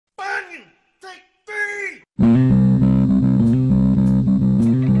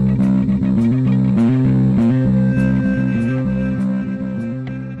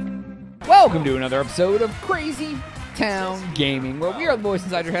another episode of Crazy Town Gaming, where we are the voice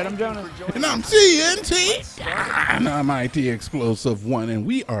inside your head. I'm Jonas. And I'm TNT. And I'm IT Explosive One, and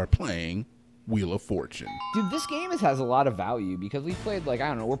we are playing Wheel of Fortune. Dude, this game has a lot of value because we've played, like, I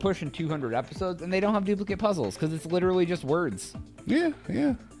don't know, we're pushing 200 episodes, and they don't have duplicate puzzles because it's literally just words. Yeah.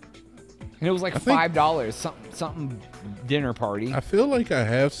 And it was like $5, something dinner party. I feel like I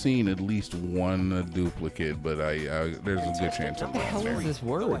have seen at least one duplicate, but there's a good chance I'm What the hell wrong is there. this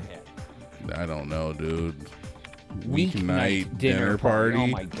word? I don't know, dude. Weeknight dinner party. Oh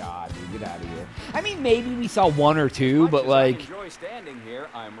my god, dude, get out of here. I mean, maybe we saw one or two, but like,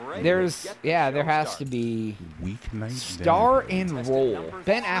 there has to be Weeknight star dinner. and roll.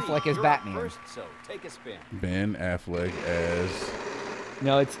 Ben Affleck as Batman. Ben Affleck as.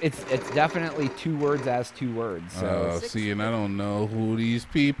 No, it's definitely two words as two words. So. See, and I don't know who these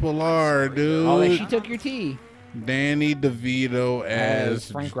people are, dude. Oh, she took your tea. Danny DeVito as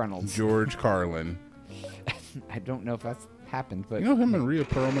Frank Reynolds. George Carlin. I don't know if that's happened, but You know him and Rhea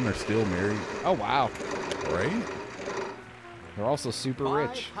Perlman are still married, oh wow, right? they're also super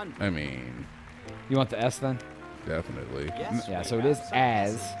rich. I mean, You want the S then? definitely. Yeah, so it is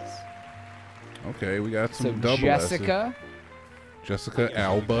as. Okay, we got So some double Jessica. S's. Jessica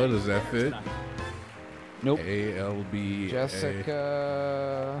Alba, does that fit? Nope. A-L-B.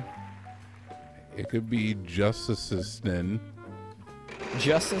 Jessica. It could be Justice-Assistant.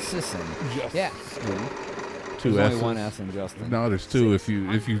 Justin. Yeah. Two There's S's. only one S in Justin. No, there's two. If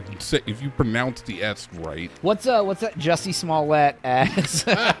you pronounce the S right. What's that Jussie Smollett as?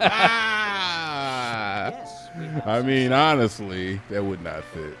 I mean, honestly, that would not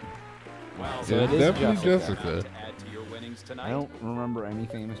fit. So it is Definitely Jessica. Jessica. I don't remember any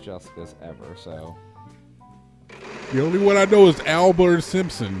famous Jessicas ever, so. The only one I know is Albert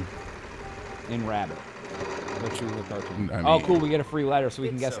Simpson. In Rabbit. But she was a cartoon. I Oh, mean- cool. We get a free letter so we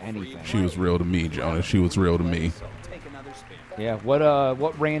can guess anything. She was real to me, Jonas. She was real to me. Yeah,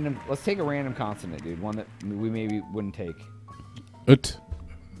 what random. Let's take a random consonant, dude. One that we maybe wouldn't take.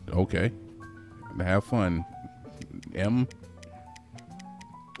 Okay. Have fun. M.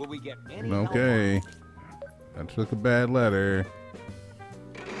 Will we get any Okay. I took a bad letter.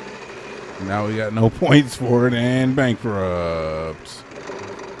 Now we got no points for it and bankrupt.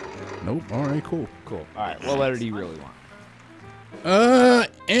 Nope. All right, cool. Cool. All right. What letter do you really want?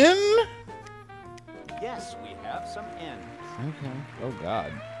 N? Yes, we have some N. Okay. Oh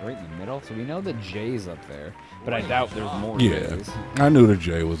God. Right in the middle. So we know the J's up there, but I doubt there's more Yeah. J's. I knew the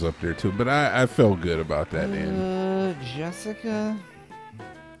J was up there too, but I felt good about that N. Jessica.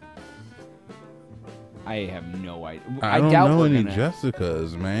 I have no idea. I don't doubt know we're any gonna...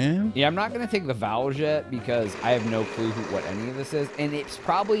 Jessicas, man. Yeah, I'm not gonna take the vowels yet because I have no clue what any of this is, and it's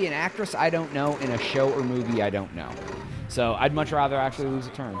probably an actress I don't know in a show or movie I don't know. So I'd much rather actually lose a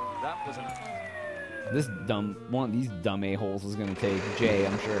turn. That was One of these dumb a-holes is gonna take J,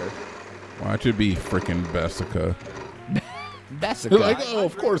 I'm sure. Watch it be freaking Bessica. Bessica. Like, oh,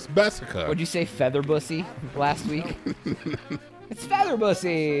 of course, Bessica. What'd you say, Featherbussy last week? It's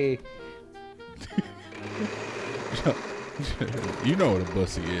Featherbussy. You know what a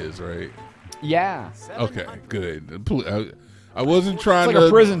bussy is, right? Yeah. Okay, good. I wasn't trying It's to. like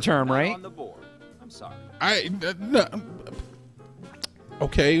a prison term, right? on the board. I'm sorry. No,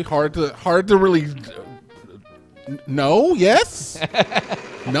 okay, hard to really. No, yes,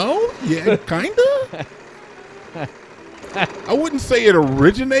 no, yeah, kinda. I wouldn't say it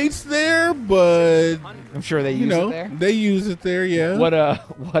originates there, but I'm sure they you use know it there. they use it there. Yeah, What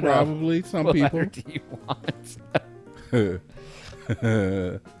probably some what people. letter do you want?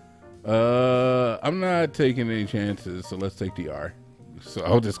 I'm not taking any chances, so let's take the R. So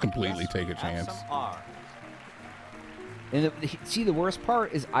I'll just completely take a Have chance. some R. And see, the worst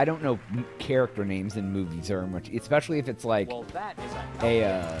part is I don't know character names in movies very much, especially if it's like Well, that is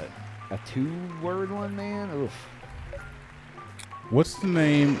a two-word one, man. Oof. What's the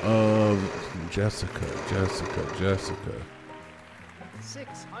name of Jessica?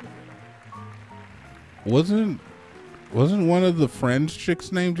 600. Wasn't one of the Friends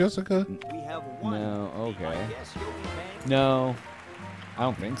chicks named Jessica? We have one. No, okay. I guess you'll be paying. No, I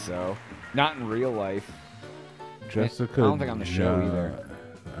don't think so. Not in real life. Jessica. I don't think on the show either.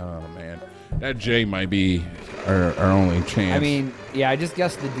 Oh man, that J might be our only chance. I mean, yeah, I just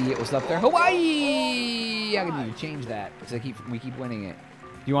guessed the D. It was up there. Hawaii. I need to change that because we keep winning it.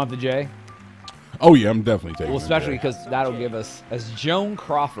 Do you want the J? oh yeah, I'm definitely taking. Well, the especially J. because that'll give us as Joan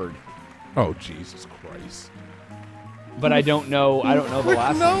Crawford. Oh Jesus Christ! But I don't know. I don't know the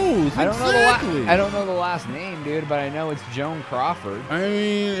last. Knows? I don't know Exactly. I don't know the last name, dude. But I know it's Joan Crawford. I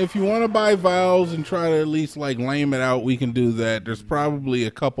mean, if you want to buy vowels and try to at least like lame it out, we can do that. There's probably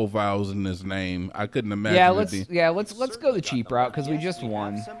a couple vowels in this name. I couldn't imagine. Let's go the cheap route because we just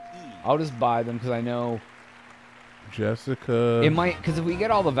won. I'll just buy them because I know Jessica. it might. Because if we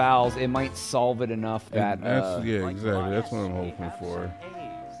get all the vowels, it might solve it enough that. Yeah, exactly. That's what I'm hoping for.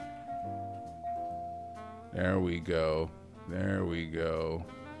 There we go. There we go.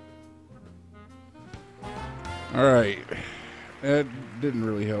 All right. That didn't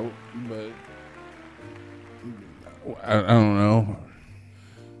really help, but I don't know.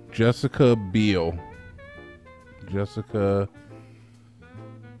 Jessica Biel. Jessica.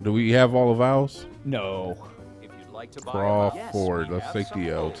 Do we have all the vowels? No. If you'd like to buy Crawford. yes, we Let's have take some the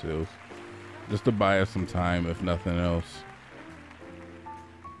L gold. too. Just to buy us some time, if nothing else.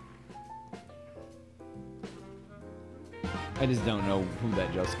 I just don't know who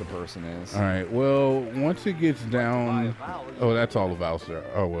that Jessica person is. All right. Well, once it gets down, oh, that's all the vowels there.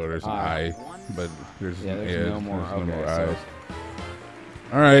 Oh well, there's an I, but there's no more. there's no more Okay, so- I's.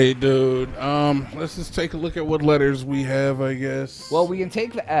 All right, dude. Let's just take a look at what letters we have, I guess. Well, we can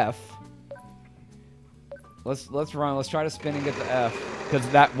take the F. Let's run. Let's try to spin and get the F because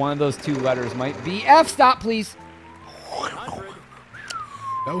that one of those two letters might be F. Stop, please. 100.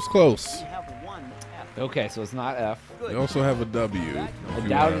 That was close. We have one F. Okay, so it's not F. We also have a W. I If you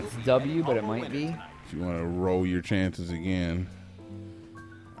doubt wanna- it's W, but it might be. If you want to roll your chances again.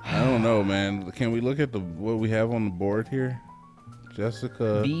 I don't know, man. Can we look at what we have on the board here?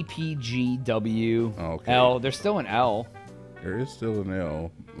 Jessica. BPGW Okay. L. There's still an L. There is still an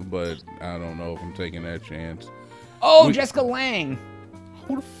L, but I don't know if I'm taking that chance. Oh, We- Jessica Lang.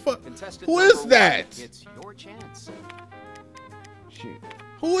 Who the fuck? Contestant Who number is that? one, it's your chance. Shoot.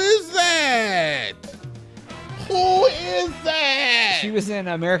 Who is that? Who is that? She was in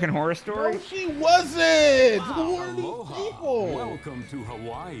American Horror Story. No, she wasn't. Who are these people? Welcome to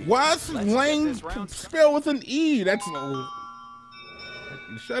Hawaii. Why is Let's Lang get this round spelled with an E? That's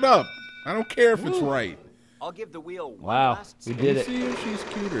shut up. I don't care if it's right. I'll give the wheel one Wow, last we spin. did Let's it. see if she's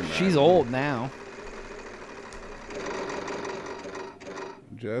cute or not. She's old now.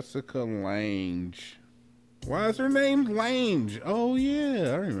 Jessica Lange. Why is her name Lange? Oh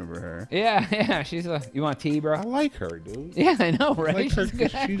yeah, I remember her. Yeah. She's a. You want tea, I bro? like her, dude. Yeah, I know, I right? like her She's a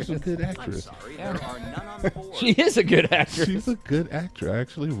good 'cause she's a actress. good I'm actress. sorry, there are none on the board. She is a good actress. She's a good actor. I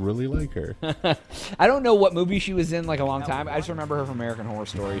actually really like her. I don't know what movie she was in like a long time. I just remember her from American Horror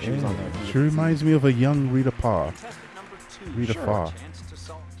Story. She was on there. She reminds me of a young Rita Paw. Contestant number two, Rita your Fa. chance to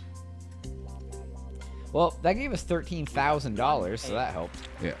solve. Well, that gave us $13,000, so that helped.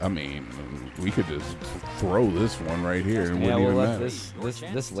 Yeah, I mean, we could just throw this one right here and Yeah, wouldn't we'll even let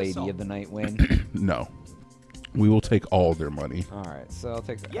matter. this lady of the night win. No. We will take all their money. All right, so I'll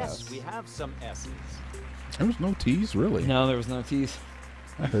take the Yes, S. we have some S's. There was no T's, really. No, there was no T's.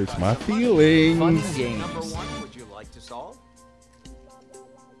 That hurts my Fun feelings. games. Number one, would you like to solve?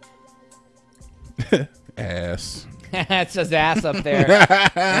 Ass. It says ass up there,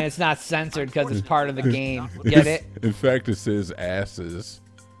 and it's not censored because it's part of the game. Get it? In fact, it says asses.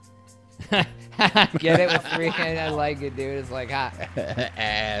 Get it with three? I like it, dude. It's like hot.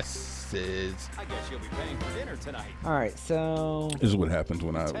 Asses. I guess you'll be paying for dinner tonight. All right, so This is what happens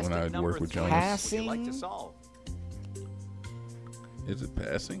when I Contestant number work with three, Jonas. would you like to Passing? solve? Is it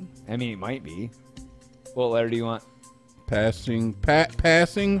passing? I mean, it might be. What letter do you want? Passing,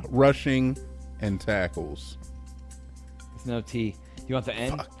 passing, rushing, and tackles. It's no T. You want the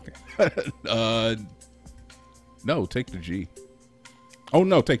N? No, take the G. Oh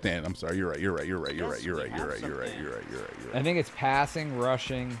no, take the N. I'm sorry. You're right. You're right. Yes, we have some I think it's passing,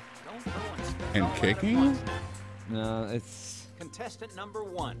 rushing. Don't go and spend And all that at kicking? once. No, it's. Contestant number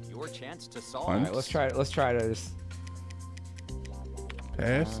one, your chance to solve. All right, let's try. Let's try to just.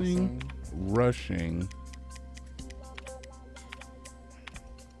 Passing, rushing,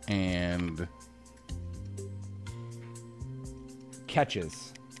 and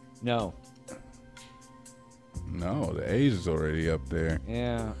Catches. No. no, the A's is already up there.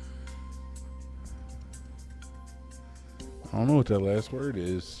 Yeah. I don't know what that last word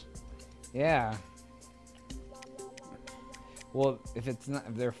is. Yeah. Well, if it's not,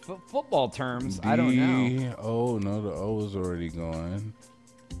 if they're football terms, I don't know. Oh no, the O is already gone.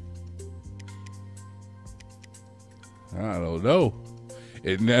 I don't know.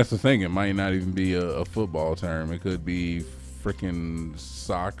 And that's the thing. It might not even be a football term. It could be freaking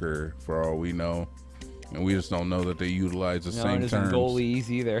soccer for all we know, and we just don't know that they utilize the No, it same isn't terms. goalies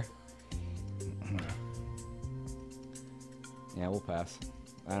either. Yeah, we'll pass.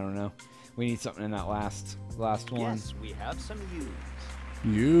 I don't know. We need something in that last one. Yes, we have some U's.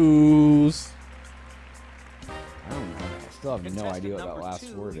 Use. I don't know. I still have no Contestant idea what that number last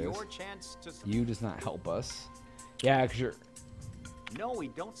 2, word is. your chance to... You does not help us. Yeah, because you're... No, we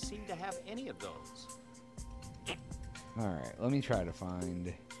don't seem to have any of those. All right, let me try to find...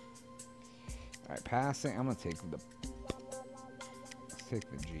 All right, passing. I'm going to take the... Let's take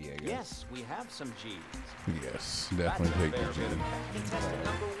the G, I guess. Yes, we have some G's. Yes, That's definitely a take fair the bit. G. Contestant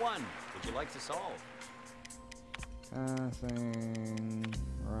number 1, would you like to solve? Passing...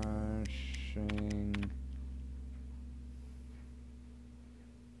 Rushing...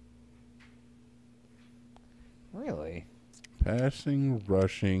 Really? Passing,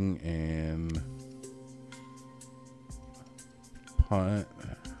 rushing, and punt.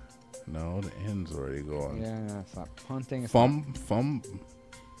 No, the end's already gone. Yeah, no, it's not punting. It's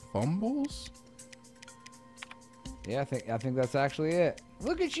Fumbles? Yeah, I think that's actually it.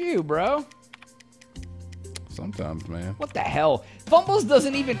 Look at you, bro. Sometimes, man. What the hell? Fumbles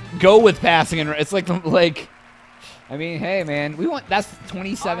doesn't even go with passing, and it's like I mean, hey, man, that's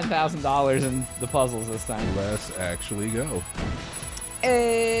 $27,000 in the puzzles this time. Let's actually go.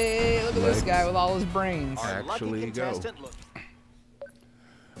 Hey, look at this guy with all his brains. Our Actually lucky go. contestant look.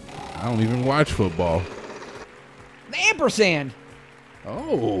 I don't even watch football. The ampersand.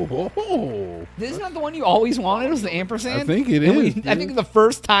 Oh. Isn't that the one you always wanted? Was the ampersand? I think it And is, I think the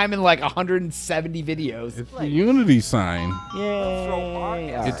first time in like 170 videos. It's the Unity sign. Yay!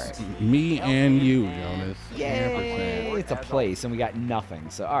 All It's right. me and you, Jonas. Yay! It's a place, and we got nothing.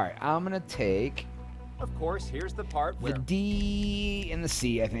 So, all right, I'm gonna take Of course, here's the part the where D and the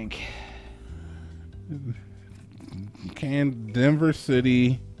C. I think. Denver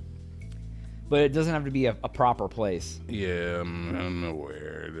City. But it doesn't have to be a proper place. Yeah, I'm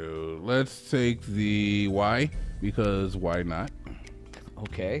aware, dude. Let's take the Y, because why not?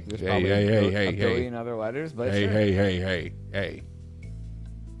 Okay, there's Hey, probably hey, a billion other letters, but Hey, sure. hey.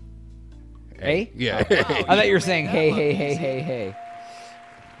 Hey? Yeah. I thought you were saying hey.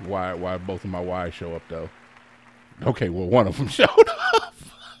 Why both of my Y's show up, though? Okay, well, one of them showed up.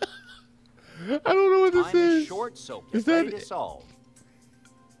 I don't know what this time is is. short, so Is get ready that- to solve.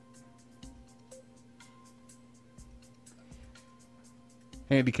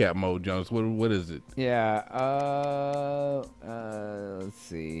 Handicap mode, Jonas. What is it? Yeah. Let's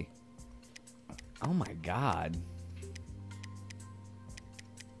see. Oh my God.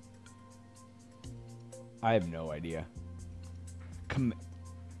 I have no idea.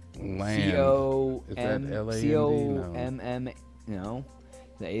 Land. Is that L-A-N-D? C-O-M-M. No.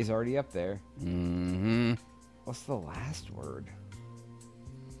 The A's already up there. Mm-hmm. What's the last word?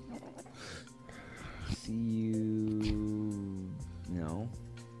 C-U... No.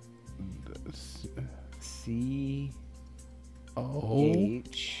 C... O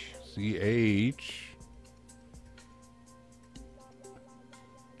H... C-H.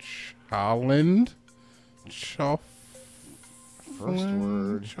 Holland. First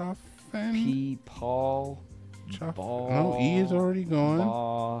word. Choffin. P... Paul... Ball... No, E is already gone.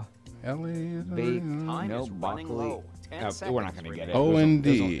 Baw... L-A is already Vape. gone. Time No, is running Buckley. low. 10 seconds We're not going to get it. O There's and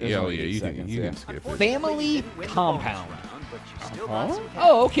there's D. there's Yeah, only yeah, 8 you seconds, can skip it. Family You didn't win the bonus compound. round, but you still Uh-huh. got some cash.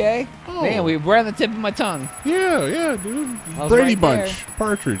 Oh, okay. Oh. Man, we're on the tip of my tongue. Yeah, dude. was Brady right Bunch.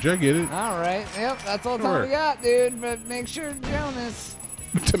 Partridge, I get it. All right. Yep, that's all the time Sure. we got, dude. But make sure Jonas.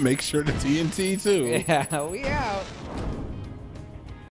 To make sure the TNT, too. Yeah, we out.